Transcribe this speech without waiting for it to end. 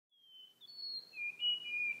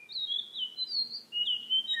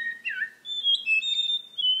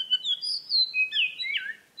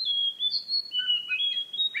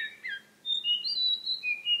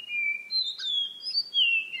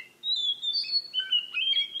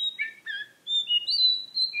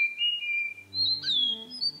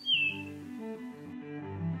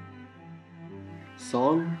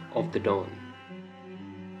Song of the Dawn.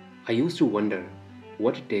 I used to wonder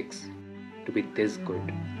what it takes to be this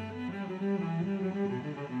good.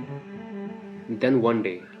 Then one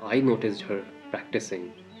day I noticed her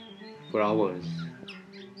practicing for hours,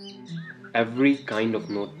 every kind of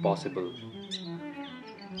note possible.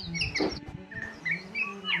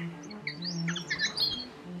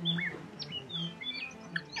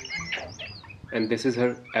 And this is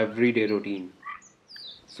her everyday routine.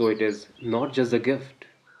 So it is not just a gift,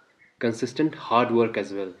 consistent hard work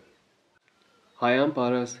as well. Hi, I'm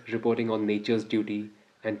Paras reporting on Nature's Duty,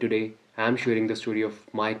 and today I'm sharing the story of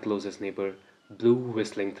my closest neighbor, blue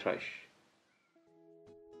whistling thrush.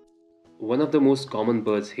 One of the most common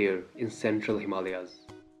birds here in central Himalayas,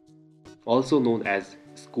 also known as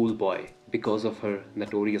Schoolboy because of her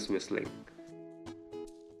notorious whistling.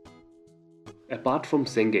 Apart from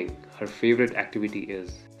singing, her favorite activity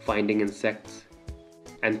is finding insects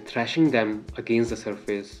and thrashing them against the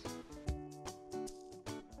surface.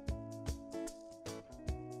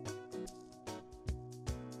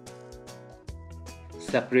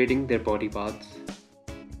 Separating their body parts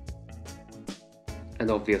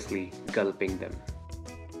and obviously gulping them.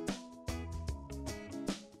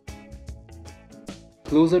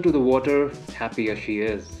 Closer to the water, happier she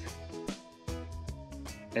is,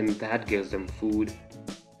 and that gives them food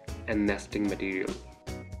and nesting material.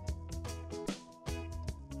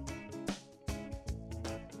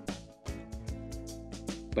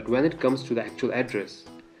 But when it comes to the actual address,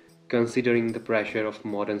 considering the pressure of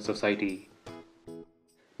modern society,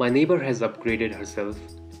 my neighbor has upgraded herself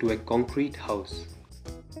to a concrete house.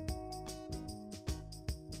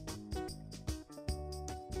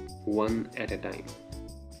 One at a time.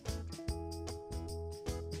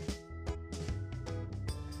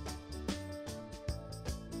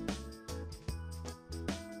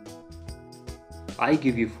 I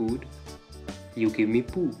give you food, you give me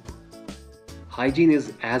poop. Hygiene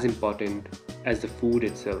is as important as the food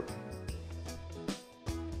itself.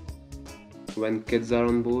 When kids are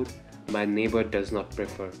on board, my neighbor does not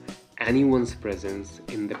prefer anyone's presence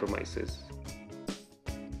in the premises,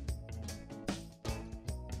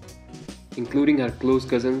 including her close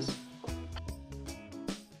cousins.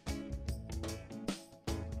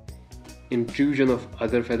 Intrusion of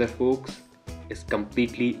other feather folks is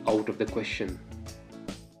completely out of the question.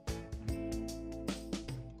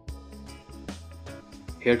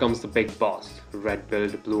 Here comes the big boss,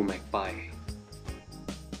 red-billed blue magpie.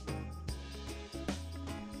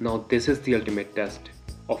 Now this is the ultimate test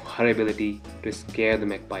of her ability to scare the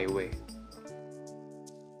magpie away.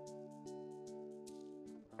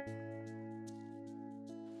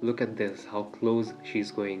 Look at this, how close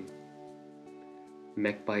she's going.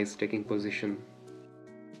 Magpie is taking position.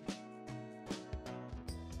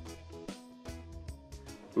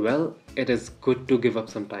 Well, it is good to give up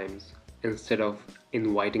sometimes instead of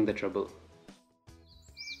inviting the trouble.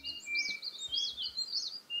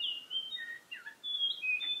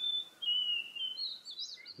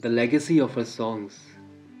 The legacy of her songs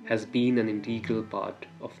has been an integral part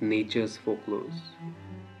of nature's folklore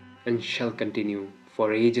and shall continue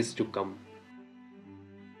for ages to come.